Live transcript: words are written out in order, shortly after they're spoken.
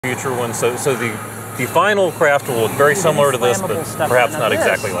Future one, so the final craft will look very similar to this, but perhaps not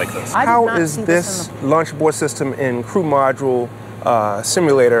exactly like this. How is this launch abort system and crew module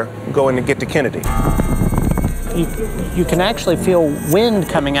simulator going to get to Kennedy? You can actually feel wind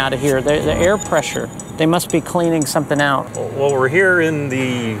coming out of here, the air pressure. They must be cleaning something out. Well, we're here in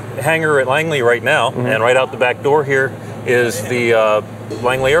the hangar at Langley right now, and right out the back door here is the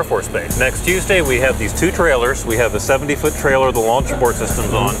Langley Air Force Base. Next Tuesday, we have these two trailers. We have a 70-foot trailer the launch abort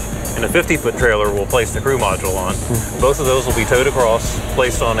system's on, and a 50-foot trailer we'll place the crew module on. Both of those will be towed across,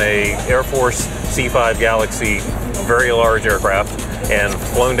 placed on a Air Force C-5 Galaxy, very large aircraft, and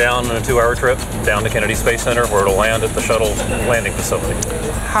flown down in a 2-hour trip down to Kennedy Space Center, where it'll land at the shuttle landing facility.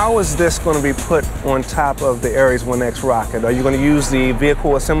 How is this going to be put on top of the Ares 1X rocket? Are you going to use the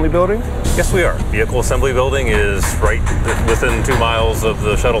vehicle assembly building? Yes, we are. Vehicle assembly building is right within 2 miles of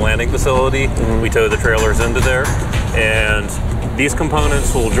the shuttle landing facility. We tow the trailers into there, and these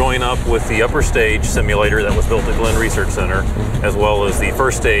components will join up with the upper stage simulator that was built at Glenn Research Center, as well as the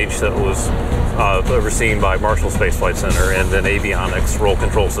first stage that was overseen by Marshall Space Flight Center, and then avionics roll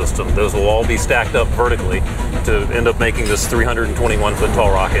control system. Those will all be stacked up vertically to end up making this 321-foot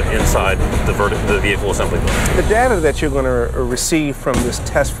tall rocket inside the vehicle assembly building. The data that you're going to receive from this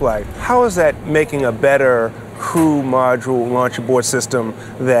test flight, how is that making a better crew module launch abort system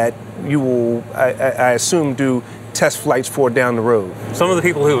that you will, I assume, do test flights for down the road? Some of the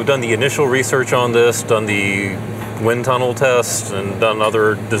people who have done the initial research on this, done the wind tunnel tests, and done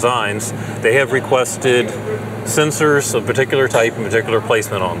other designs, they have requested sensors of particular type and particular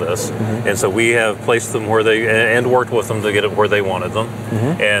placement on this. And so we have placed them where and worked with them to get it where they wanted them.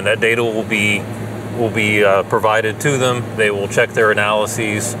 And that data will be provided to them. They will check their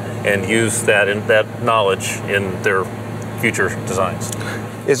analyses and use that knowledge in their future designs.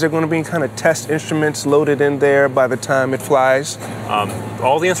 Is there going to be any kind of test instruments loaded in there by the time it flies?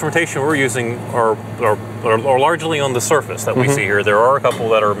 All the instrumentation we're using are largely on the surface that we see here. There are a couple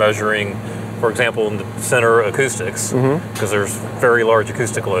that are measuring, for example, in the center acoustics, because there's very large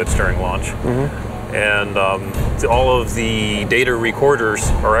acoustic loads during launch. And all of the data recorders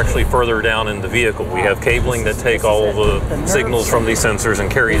are actually further down in the vehicle. We have cabling that take all of the signals from these sensors and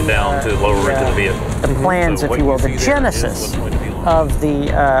carry it down to lower into the vehicle. The plans, So if you will, the see there is genesis what's going to be launched. of the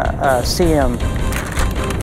CM